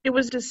It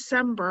was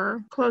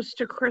December, close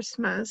to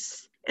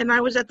Christmas, and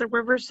I was at the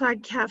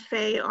Riverside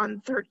Cafe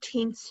on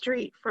 13th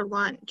Street for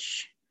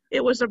lunch.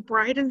 It was a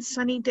bright and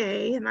sunny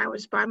day, and I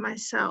was by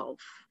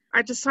myself.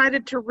 I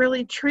decided to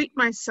really treat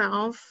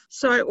myself,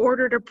 so I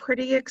ordered a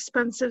pretty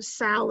expensive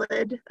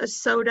salad, a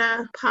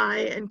soda,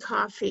 pie, and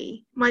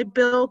coffee. My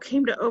bill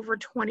came to over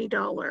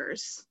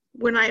 $20.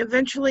 When I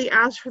eventually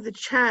asked for the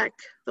check,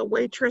 the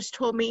waitress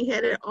told me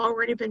it had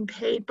already been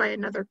paid by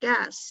another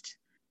guest.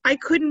 I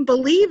couldn't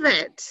believe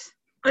it.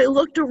 I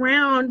looked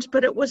around,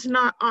 but it was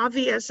not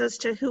obvious as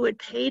to who had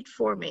paid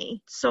for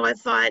me. So I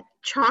thought,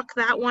 chalk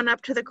that one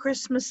up to the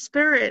Christmas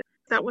spirit.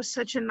 That was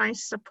such a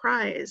nice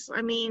surprise.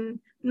 I mean,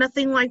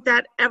 nothing like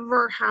that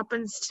ever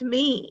happens to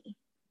me.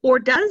 Or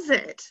does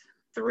it?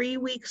 3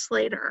 weeks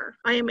later,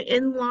 I am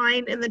in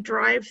line in the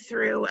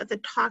drive-thru at the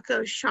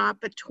taco shop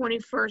at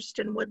 21st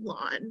and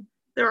Woodlawn.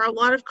 There are a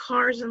lot of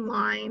cars in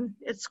line.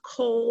 It's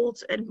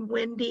cold and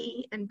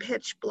windy and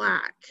pitch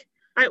black.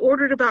 I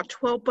ordered about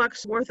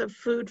 $12 worth of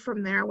food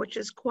from there, which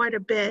is quite a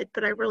bit,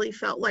 but I really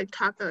felt like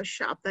taco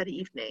shop that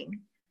evening.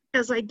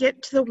 As I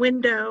get to the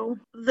window,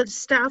 the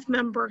staff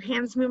member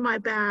hands me my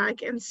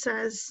bag and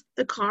says,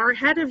 "The car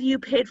ahead of you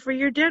paid for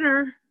your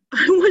dinner."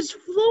 I was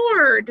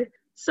floored.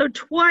 So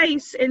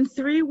twice in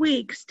 3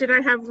 weeks did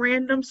I have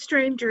random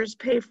strangers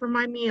pay for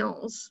my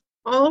meals.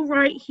 All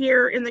right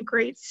here in the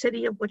great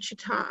city of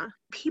Wichita.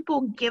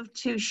 People give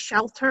to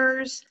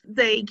shelters.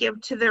 They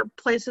give to their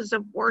places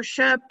of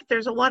worship.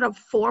 There's a lot of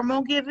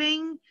formal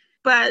giving,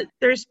 but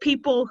there's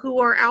people who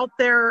are out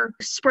there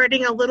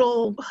spreading a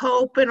little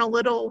hope and a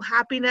little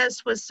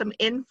happiness with some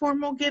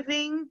informal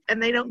giving,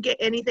 and they don't get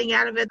anything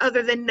out of it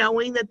other than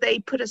knowing that they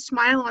put a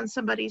smile on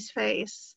somebody's face.